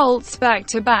the Colts'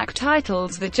 back-to-back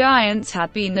titles, the Giants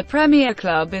had been the premier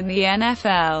club in the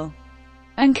NFL,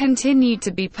 and continued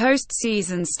to be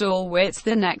postseason stalwarts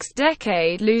the next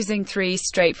decade, losing 3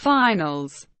 straight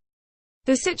finals.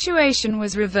 The situation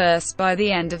was reversed by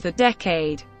the end of the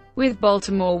decade, with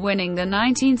Baltimore winning the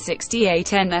 1968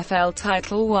 NFL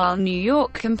title while New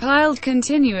York compiled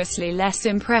continuously less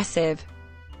impressive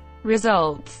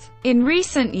results. In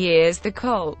recent years, the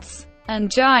Colts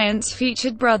and Giants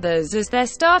featured brothers as their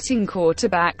starting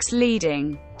quarterbacks,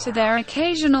 leading to their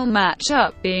occasional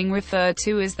matchup being referred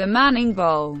to as the Manning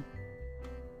Bowl.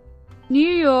 New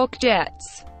York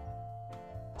Jets.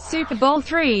 Super Bowl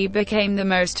III became the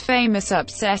most famous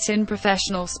upset in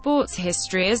professional sports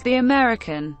history as the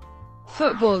American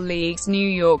Football League's New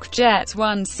York Jets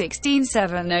won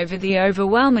 16-7 over the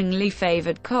overwhelmingly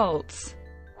favored Colts.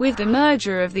 With the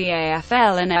merger of the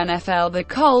AFL and NFL, the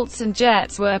Colts and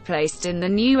Jets were placed in the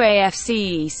new AFC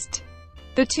East.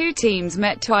 The two teams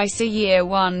met twice a year,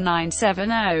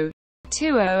 1970,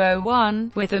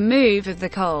 2001, with a move of the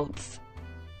Colts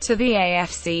To the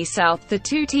AFC South, the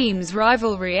two teams'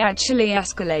 rivalry actually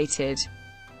escalated,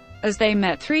 as they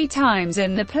met 3 times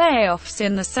in the playoffs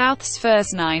in the South's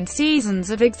first 9 seasons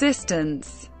of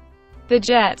existence. The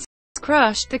Jets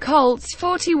crushed the Colts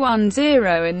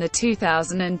 41-0 in the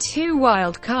 2002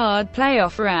 Wild Card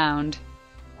playoff round.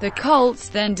 The Colts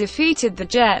then defeated the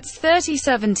Jets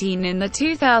 30-17 in the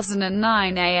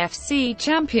 2009 AFC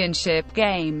Championship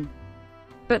game.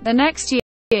 But the next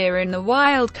year in the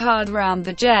Wild Card round,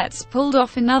 the Jets pulled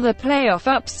off another playoff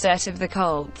upset of the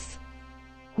Colts,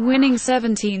 winning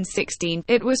 17-16.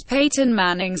 It was Peyton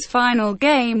Manning's final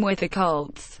game with the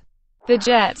Colts. The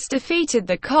Jets defeated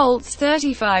the Colts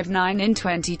 35-9 in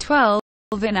 2012,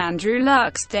 in Andrew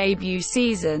Luck's debut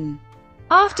season.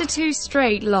 After 2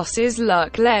 straight losses,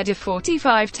 Luck led a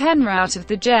 45-10 rout of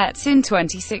the Jets in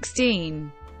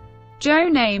 2016. Joe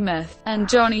Namath and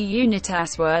Johnny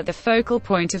Unitas were the focal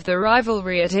point of the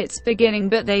rivalry at its beginning,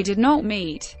 but they did not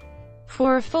meet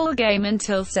for a full game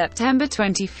until September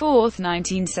 24,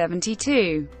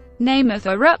 1972. Namath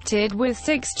erupted with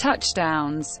 6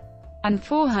 touchdowns and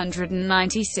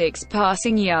 496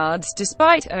 passing yards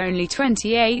despite only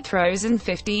 28 throws and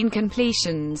 15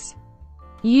 completions.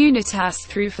 Unitas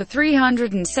threw for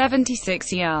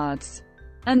 376 yards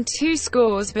and 2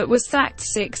 scores, but was sacked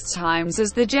 6 times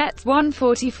as the Jets won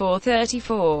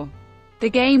 44-34. The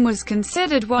game was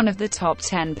considered one of the top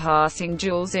 10 passing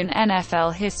duels in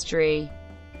NFL history.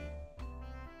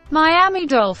 Miami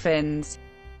Dolphins.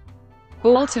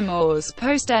 Baltimore's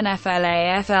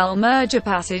post-NFL-AFL merger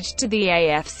passage to the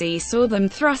AFC saw them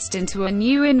thrust into a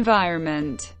new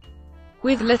environment,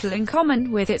 with little in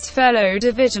common with its fellow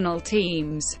divisional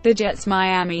teams, the Jets,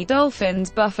 Miami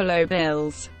Dolphins, Buffalo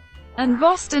Bills, and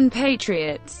Boston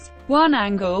Patriots. One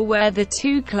angle where the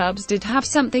two clubs did have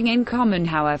something in common,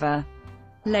 however,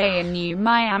 lay in new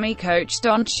Miami coach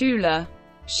Don Shula.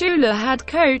 Shula had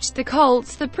coached the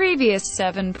Colts the previous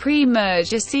 7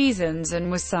 pre-merger seasons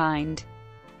and was signed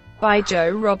by Joe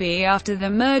Robbie after the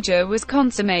merger was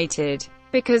consummated.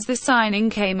 Because the signing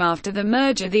came after the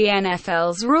merger, the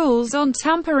NFL's rules on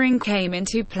tampering came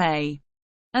into play,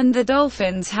 and the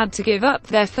Dolphins had to give up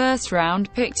their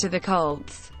first-round pick to the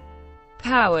Colts.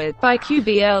 Powered by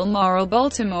QBL Moral,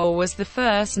 Baltimore was the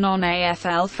first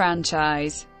non-AFL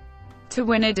franchise to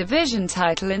win a division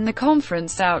title in the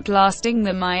conference, outlasting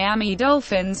the Miami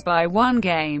Dolphins by 1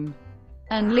 game,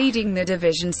 and leading the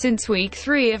division since Week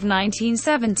 3 of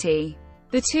 1970.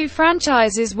 The two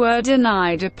franchises were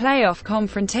denied a playoff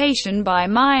confrontation by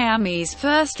Miami's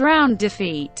first-round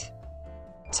defeat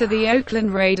to the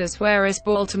Oakland Raiders, whereas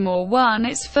Baltimore won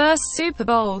its first Super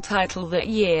Bowl title that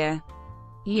year.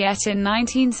 Yet in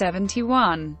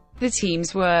 1971, the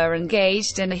teams were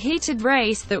engaged in a heated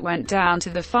race that went down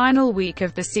to the final week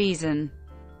of the season,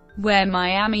 where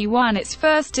Miami won its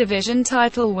first division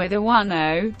title with a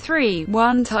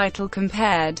 1-0-3-1 title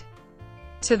compared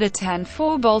to the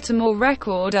 10-4 Baltimore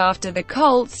record after the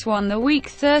Colts won the Week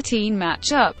 13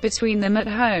 matchup between them at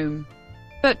home,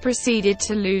 but proceeded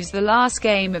to lose the last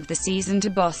game of the season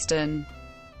to Boston.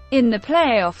 In the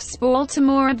playoffs,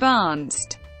 Baltimore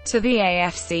advanced to the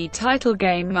AFC title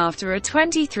game after a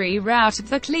 23 rout of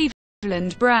the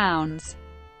Cleveland Browns,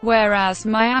 whereas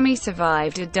Miami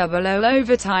survived a double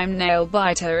overtime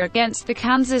nail-biter against the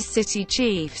Kansas City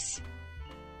Chiefs.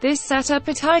 This set up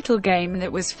a title game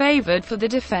that was favored for the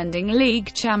defending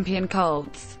league champion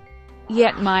Colts.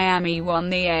 Yet Miami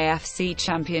won the AFC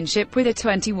Championship with a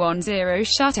 21-0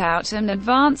 shutout and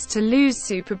advanced to lose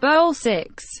Super Bowl VI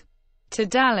to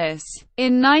Dallas.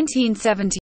 In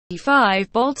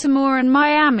 1975, Baltimore and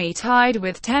Miami tied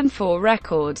with 10-4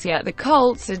 records, yet the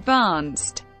Colts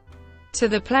advanced to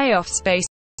the playoffs based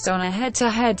on a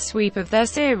head-to-head sweep of their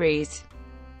series.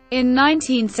 In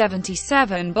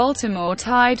 1977, Baltimore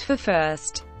tied for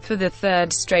first for the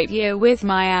 3rd straight year with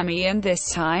Miami, and this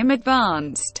time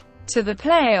advanced to the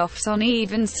playoffs on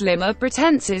even slimmer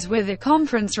pretenses with a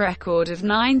conference record of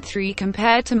 9-3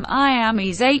 compared to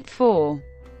Miami's 8-4,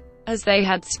 as they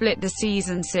had split the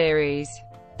season series.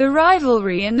 The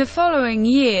rivalry in the following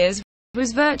years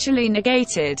was virtually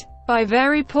negated by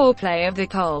very poor play of the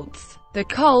Colts. The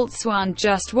Colts won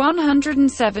just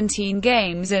 117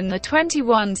 games in the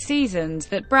 21 seasons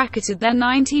that bracketed their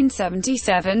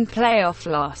 1977 playoff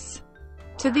loss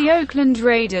to the Oakland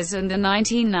Raiders and the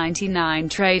 1999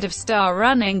 trade of star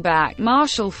running back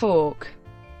Marshall Faulk.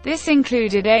 This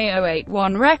included a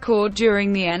 0-8-1 record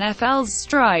during the NFL's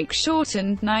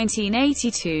strike-shortened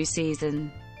 1982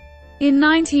 season. In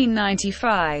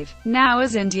 1995, now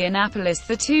as Indianapolis,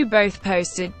 the two both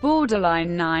posted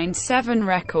borderline 9-7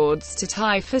 records to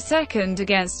tie for second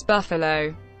against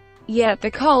Buffalo. Yet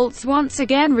the Colts once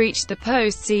again reached the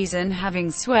postseason, having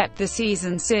swept the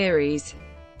season series.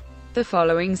 The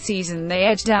following season they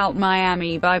edged out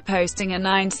Miami by posting a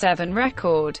 9-7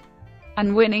 record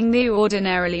and winning the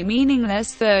ordinarily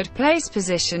meaningless third-place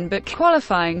position but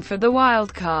qualifying for the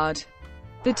wild card.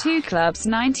 The two clubs'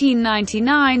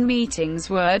 1999 meetings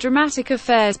were dramatic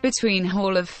affairs between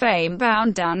Hall of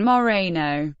Fame-bound Dan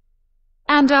Marino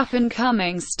and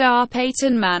up-and-coming star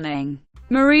Peyton Manning.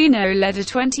 Marino led a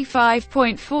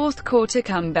 25-point fourth-quarter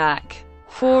comeback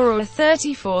for a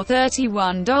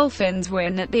 34-31 Dolphins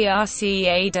win at the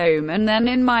RCA Dome, and then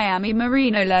in Miami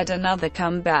Marino led another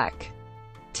comeback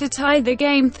to tie the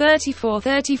game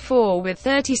 34-34 with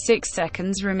 36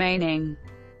 seconds remaining.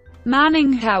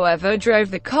 Manning, however,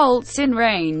 drove the Colts in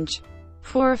range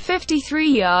for a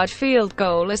 53-yard field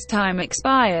goal as time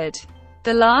expired.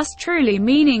 The last truly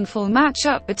meaningful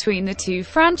matchup between the two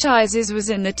franchises was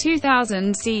in the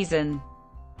 2000 season,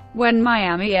 when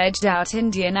Miami edged out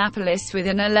Indianapolis with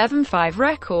an 11-5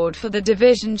 record for the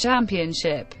division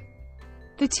championship.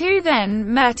 The two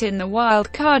then met in the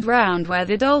wild card round where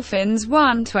the Dolphins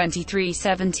won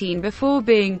 23-17 before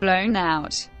being blown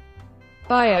out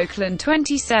by Oakland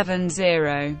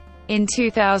 27-0. In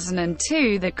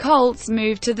 2002, the Colts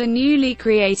moved to the newly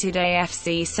created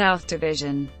AFC South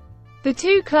Division. The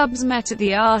two clubs met at the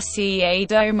RCA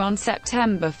Dome on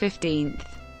September 15,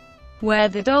 where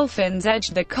the Dolphins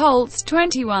edged the Colts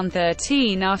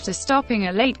 21-13 after stopping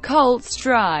a late Colts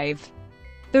drive.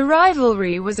 The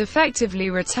rivalry was effectively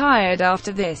retired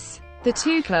after this. The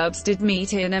two clubs did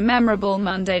meet in a memorable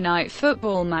Monday Night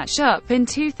Football matchup in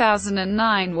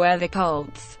 2009 where the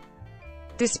Colts,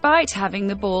 despite having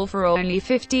the ball for only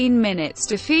 15 minutes,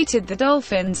 defeated the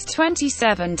Dolphins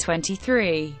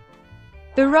 27-23.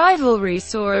 The rivalry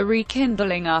saw a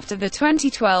rekindling after the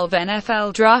 2012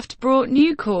 NFL Draft brought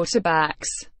new quarterbacks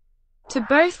to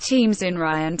both teams in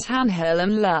Ryan Tannehill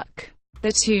and Luck.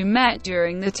 The two met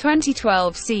during the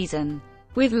 2012 season,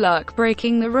 with Luck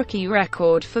breaking the rookie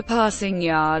record for passing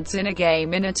yards in a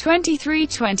game in a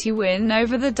 23-20 win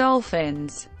over the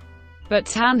Dolphins. But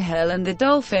Tannehill and the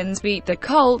Dolphins beat the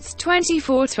Colts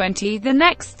 24-20 the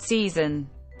next season.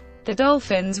 The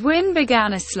Dolphins' win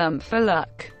began a slump for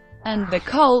Luck and the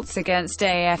Colts against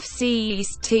AFC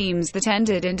East teams that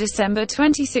ended in December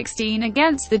 2016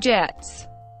 against the Jets,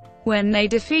 when they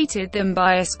defeated them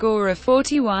by a score of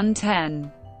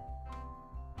 41-10.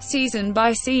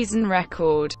 Season-by-season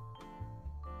record.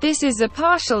 This is a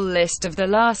partial list of the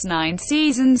last 9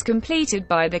 seasons completed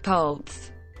by the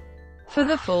Colts. For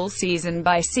the full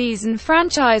season-by-season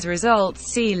franchise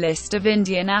results, see List of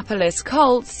Indianapolis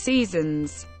Colts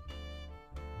seasons.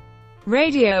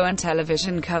 Radio and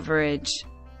television coverage.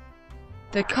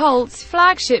 The Colts'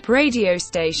 flagship radio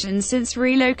station since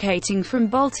relocating from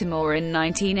Baltimore in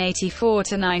 1984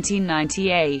 to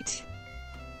 1998,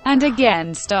 and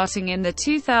again starting in the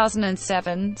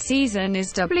 2007 season,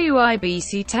 is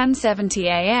WIBC 1070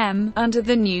 AM, under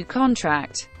the new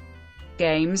contract.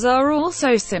 Games are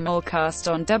also simulcast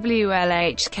on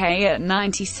WLHK at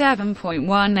 97.1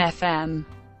 FM.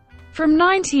 From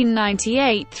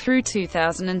 1998 through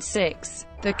 2006,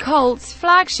 the Colts'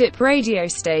 flagship radio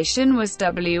station was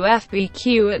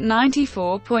WFBQ at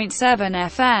 94.7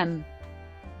 FM.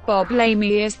 Bob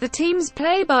Lamey is the team's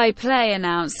play-by-play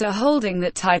announcer, holding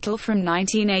that title from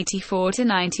 1984 to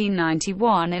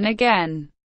 1991 and again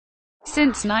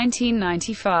since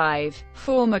 1995.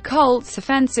 Former Colts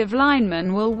offensive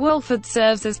lineman Will Wolford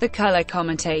serves as the color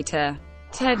commentator.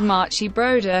 Ted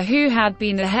Marchibroda, who had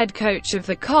been the head coach of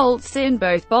the Colts in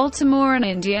both Baltimore and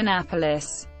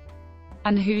Indianapolis,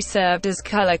 and who served as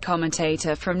color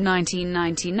commentator from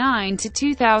 1999 to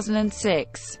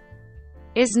 2006,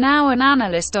 is now an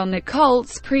analyst on the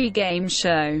Colts pre-game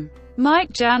show.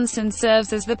 Mike Jansen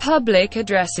serves as the public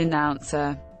address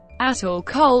announcer at all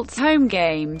Colts home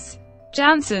games.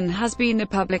 Jansen has been the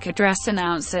public address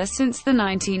announcer since the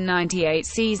 1998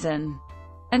 season.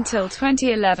 Until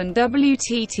 2011,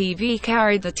 WTTV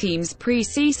carried the team's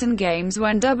preseason games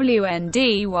when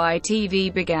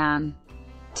WNDY-TV began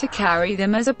to carry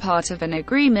them as a part of an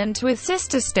agreement with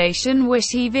sister station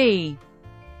WikiVidi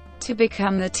to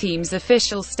become the team's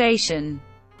official station.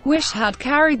 Wish had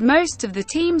carried most of the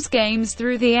team's games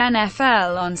through the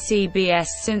NFL on CBS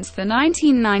since the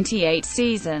 1998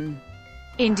 season.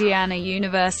 Indiana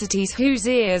University's Whose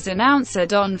Ears announcer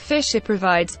Don Fisher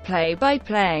provides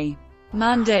play-by-play.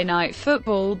 Monday Night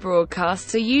Football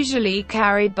broadcasts are usually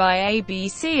carried by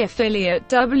ABC affiliate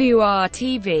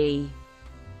WRTV.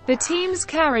 The team's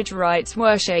carriage rights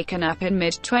were shaken up in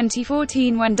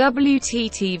mid-2014 when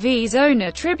WTTV's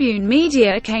owner Tribune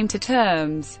Media came to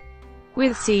terms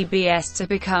with CBS to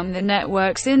become the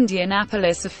network's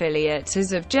Indianapolis affiliate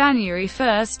as of January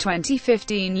 1,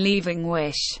 2015, leaving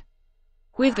Wish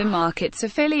with the market's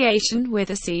affiliation with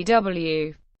the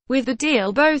CW. With the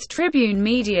deal, both Tribune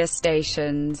media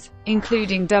stations,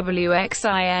 including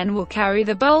WXIN, will carry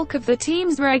the bulk of the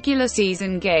team's regular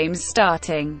season games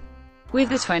starting with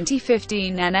the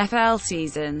 2015 NFL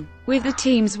season, with the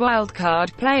team's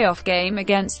wildcard playoff game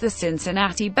against the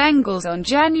Cincinnati Bengals on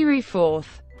January 4,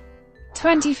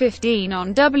 2015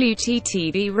 on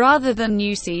WTTV rather than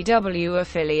new CW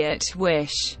affiliate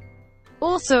Wish.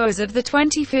 Also, as of the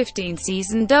 2015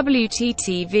 season,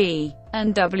 WTTV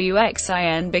and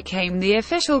WXIN became the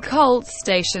official Colts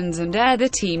stations and air the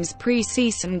team's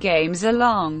preseason games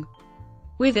along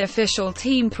with official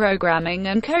team programming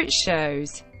and coach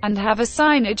shows, and have a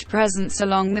signage presence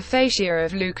along the fascia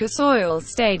of Lucas Oil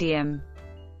Stadium.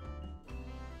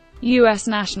 U.S.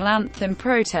 National Anthem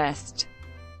protest.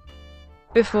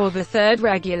 Before the third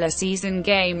regular season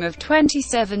game of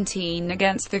 2017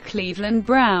 against the Cleveland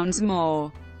Browns,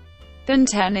 more than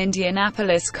 10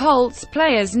 Indianapolis Colts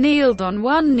players kneeled on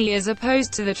one knee as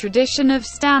opposed to the tradition of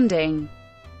standing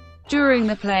during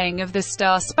the playing of the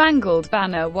Star-Spangled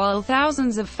Banner, while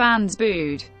thousands of fans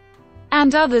booed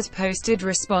and others posted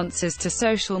responses to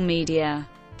social media.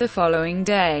 The following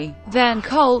day, then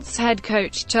Colts head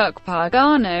coach Chuck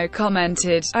Pagano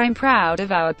commented, "I'm proud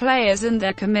of our players and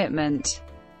their commitment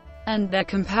and their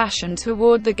compassion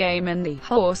toward the game and the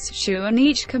horseshoe and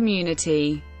each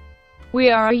community. We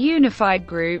are a unified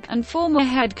group," and former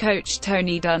head coach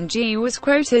Tony Dungy was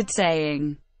quoted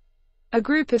saying, "A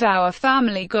group of our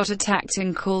family got attacked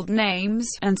and called names,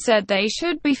 and said they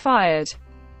should be fired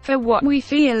for what we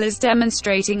feel is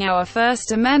demonstrating our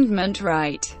First Amendment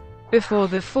right." Before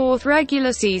the fourth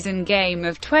regular season game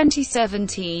of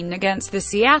 2017 against the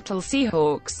Seattle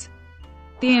Seahawks,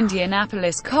 the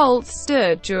Indianapolis Colts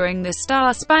stood during the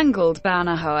Star-Spangled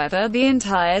Banner. However, the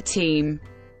entire team,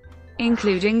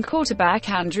 including quarterback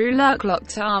Andrew Luck,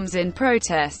 locked arms in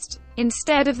protest,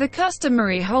 instead of the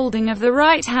customary holding of the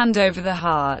right hand over the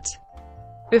heart.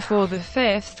 Before the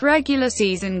fifth regular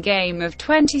season game of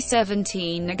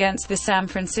 2017 against the San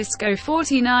Francisco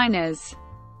 49ers,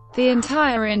 the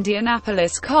entire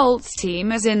Indianapolis Colts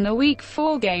team, as in the Week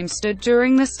 4 game, stood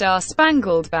during the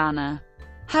Star-Spangled Banner.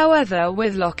 However,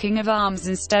 with locking of arms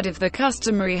instead of the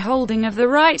customary holding of the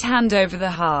right hand over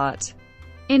the heart.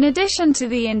 In addition to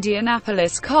the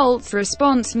Indianapolis Colts'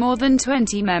 response, more than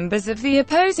 20 members of the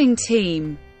opposing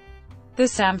team, the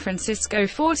San Francisco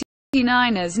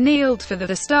 49ers, kneeled for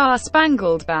the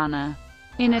Star-Spangled Banner.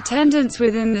 In attendance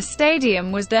within the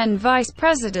stadium was then Vice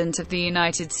President of the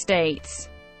United States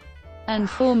and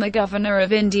former Governor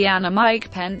of Indiana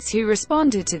Mike Pence, who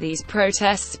responded to these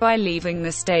protests by leaving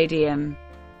the stadium.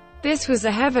 This was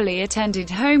a heavily attended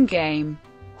home game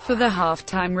for the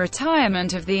halftime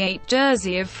retirement of the 8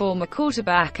 jersey of former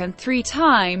quarterback and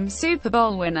 3-time Super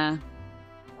Bowl winner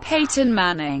Peyton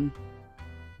Manning.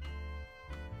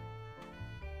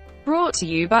 Brought to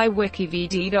you by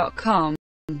WikiVidi.com.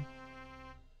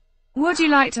 Would you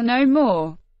like to know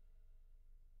more?